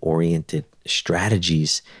body-oriented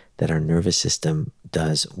strategies that our nervous system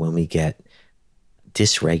does when we get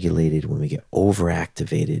dysregulated, when we get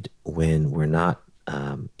overactivated, when we're not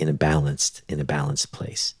in a balanced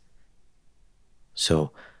place.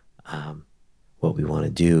 So what we want to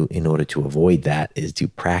do in order to avoid that is do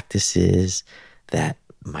practices that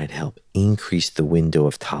might help increase the window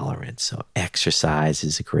of tolerance. So exercise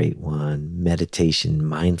is a great one, meditation,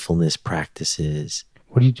 mindfulness practices.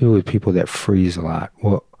 What do you do with people that freeze a lot?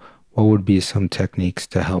 What would be some techniques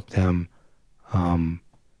to help them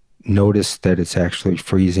notice that it's actually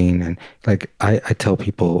freezing? And like I tell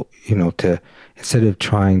people, to, instead of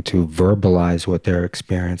trying to verbalize what they're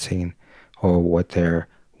experiencing or what they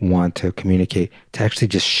want to communicate, to actually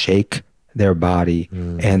just shake their body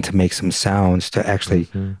and to make some sounds to actually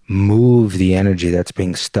move the energy that's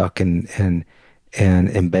being stuck and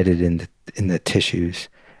embedded in the tissues.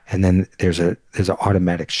 And then there's an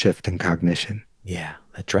automatic shift in cognition. Yeah,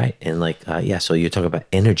 that's right. And like, so you're talking about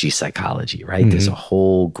energy psychology, right? There's a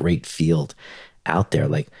whole great field out there.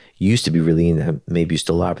 Like, you used to be really into, maybe you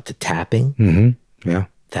still are, but the tapping. Yeah.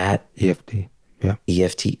 That EFT. Yeah.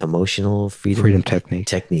 EFT, emotional freedom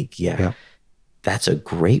technique. Yeah. That's a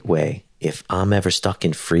great way. If I'm ever stuck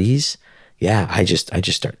in freeze, yeah, I just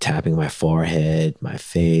start tapping my forehead, my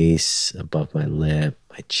face, above my lip,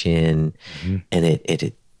 my chin, Mhm. and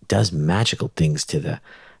it does magical things to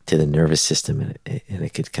the nervous system, and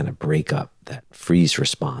it could kind of break up that freeze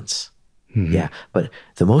response. Mhm. Yeah, but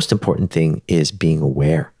the most important thing is being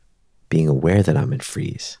aware that I'm in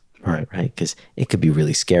freeze, Right. right? Because it could be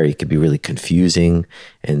really scary, it could be really confusing,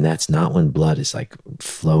 and that's not when blood is like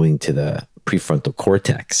flowing to the prefrontal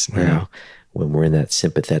cortex, Yeah. when we're in that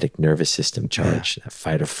sympathetic nervous system Yeah. charge, that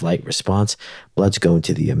fight or flight response. Blood's going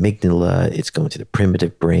to the amygdala, it's going to the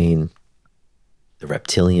primitive brain, the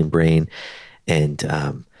reptilian brain, and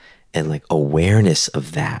like awareness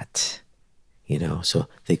of that, so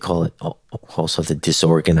they call it also the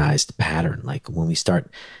disorganized pattern. Like when we start,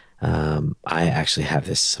 I actually have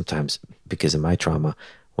this sometimes because of my trauma.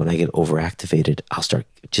 When I get overactivated, I'll start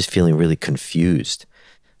just feeling really confused.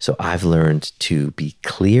 So I've learned to be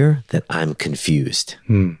clear that I'm confused.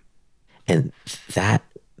 Mm. And that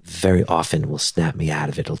very often will snap me out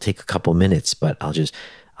of it. It'll take a couple minutes, but I'll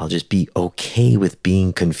just be okay with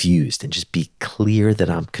being confused and just be clear that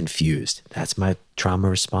I'm confused. That's my trauma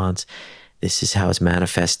response. This is how it's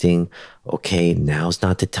manifesting. Okay, now's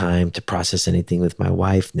not the time to process anything with my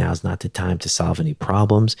wife. Now's not the time to solve any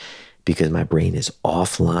problems because my brain is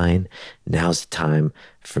offline. Now's the time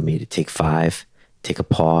for me to take a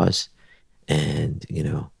pause, and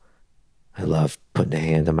I love putting a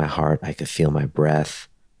hand on my heart. I could feel my breath,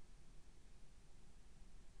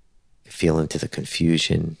 feel into the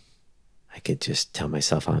confusion. I could just tell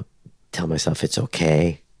myself it's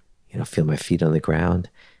okay. Feel my feet on the ground,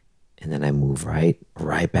 and then I move right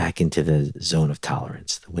back into the zone of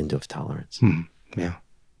tolerance, the window of tolerance. Mm. Yeah.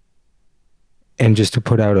 And just to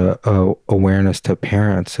put out a awareness to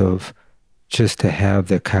parents of just to have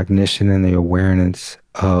the cognition and the awareness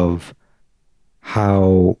of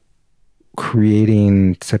how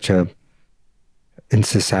creating in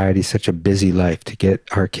society, such a busy life to get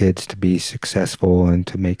our kids to be successful and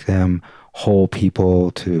to make them whole people,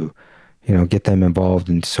 to, get them involved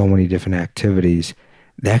in so many different activities,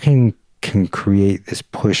 that can create this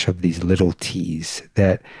push of these little T's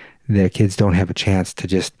that the kids don't have a chance to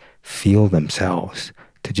just feel themselves,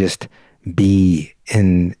 to just be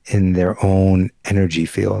in their own energy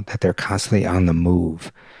field, that they're constantly on the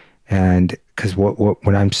move. And because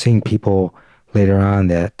when I'm seeing people later on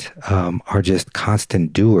that are just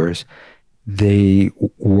constant doers, they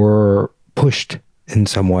were pushed in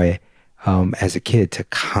some way as a kid to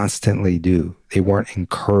constantly do. They weren't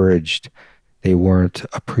encouraged. They weren't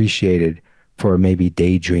appreciated for maybe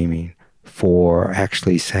daydreaming, for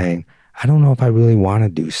actually saying, I don't know if I really want to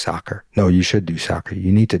do soccer. No, you should do soccer.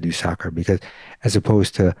 You need to do soccer, because as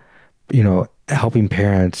opposed to, helping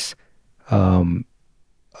parents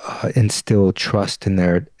instill trust in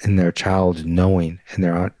their child's knowing and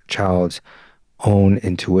their child's own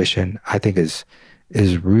intuition, I think is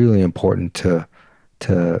really important to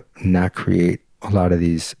not create a lot of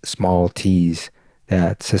these small T's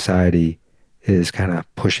that society is kind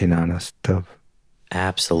of pushing on us to.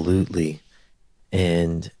 Absolutely.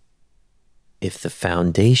 And if the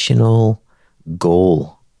foundational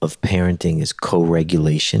goal of parenting is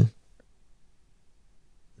co-regulation,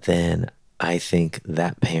 then I think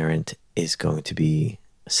that parent is going to be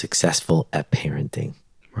successful at parenting.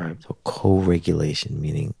 Right. So co-regulation,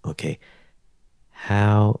 meaning, okay,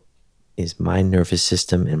 how is my nervous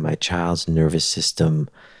system and my child's nervous system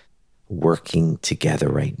working together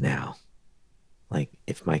right now? Like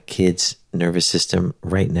if my kid's nervous system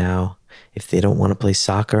right now, if they don't want to play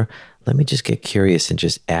soccer, let me just get curious and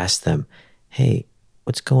just ask them, hey,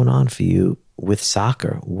 what's going on for you with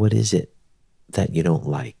soccer? What is it that you don't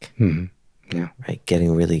like? Mm-hmm. Yeah. Right?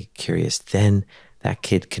 Getting really curious. Then that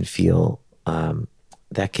kid can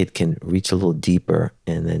reach a little deeper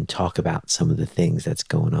and then talk about some of the things that's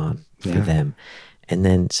going on for them. And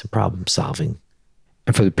then some problem solving.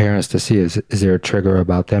 And for the parents to see, is there a trigger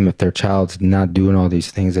about them? If their child's not doing all these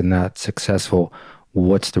things and not successful,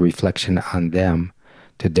 what's the reflection on them?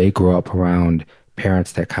 Did they grow up around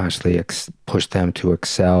parents that constantly push them to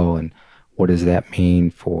excel? And what does that mean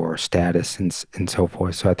for status and so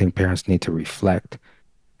forth? So I think parents need to reflect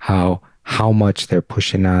how much they're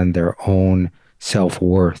pushing on their own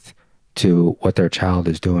self-worth to what their child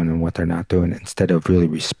is doing and what they're not doing, instead of really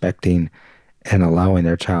respecting and allowing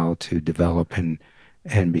their child to develop and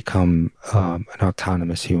become an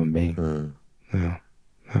autonomous human being.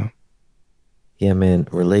 Yeah, man,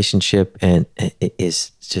 relationship and it is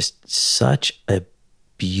just such a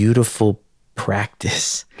beautiful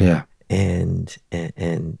practice. Yeah. And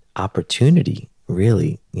opportunity,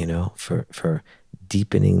 really, for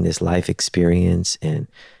deepening this life experience and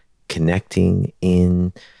connecting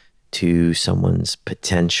in to someone's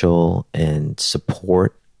potential and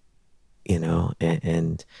support,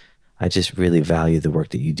 and I just really value the work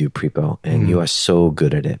that you do, Prepo, and you are so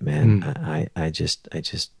good at it, man. I just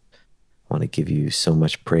want to give you so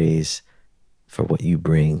much praise for what you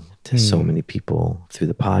bring to so many people through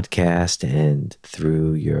the podcast and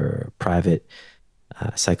through your private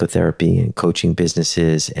psychotherapy and coaching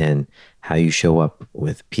businesses, and how you show up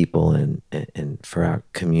with people and for our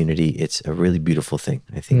community. It's a really beautiful thing.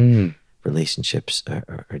 I think relationships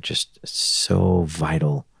are just so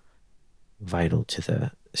vital to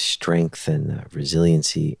the strength and the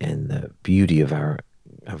resiliency and the beauty of our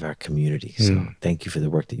community. So thank you for the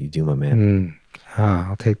work that you do, my man.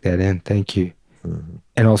 I'll take that in. Thank you.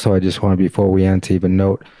 And also, I just want to, before we end, to even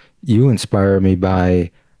note, you inspire me by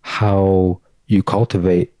how you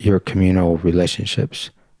cultivate your communal relationships,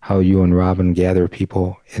 how you and Robin gather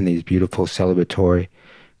people in these beautiful celebratory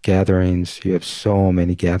gatherings. You have so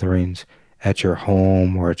many gatherings at your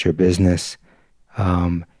home or at your business.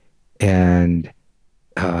 And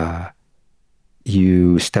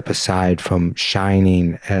you step aside from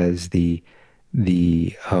shining as the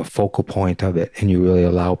focal point of it, and you really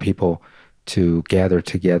allow people to gather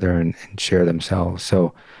together and share themselves.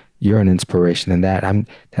 So you're an inspiration in that.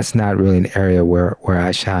 That's not really an area where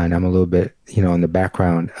I shine. I'm a little bit, in the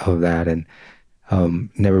background of that, and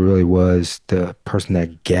never really was the person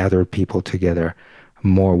that gathered people together,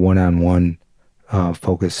 more one-on-one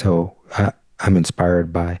focus. So I'm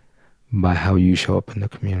inspired by how you show up in the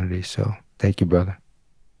community. So thank you, brother.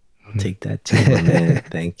 I'll take that too, my man.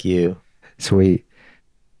 Thank you. Sweet.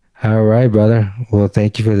 All right, brother. Well,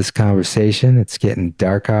 thank you for this conversation. It's getting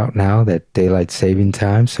dark out now, that daylight saving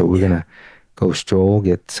time. So we're going to go stroll,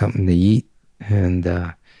 get something to eat, and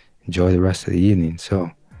enjoy the rest of the evening.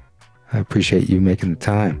 So I appreciate you making the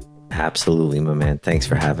time. Absolutely, my man. Thanks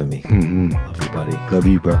for having me. Love you, buddy. Love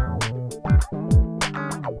you, bro.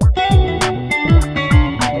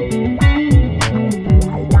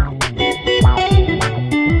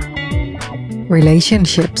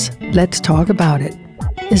 Relationships, Let's Talk About It,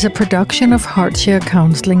 is a production of Heartshare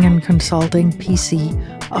Counseling and Consulting, PC,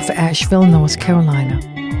 of Asheville, North Carolina.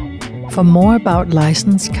 For more about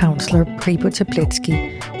licensed counselor Prepo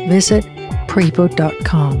Teplitsky, visit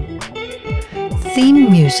prepo.com. Theme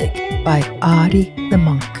music by Artie the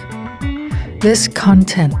Monk. This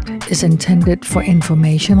content is intended for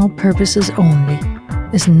informational purposes only,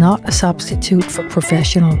 is not a substitute for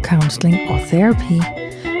professional counseling or therapy,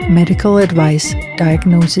 medical advice,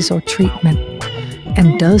 diagnosis, or treatment,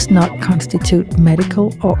 and does not constitute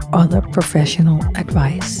medical or other professional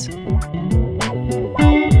advice.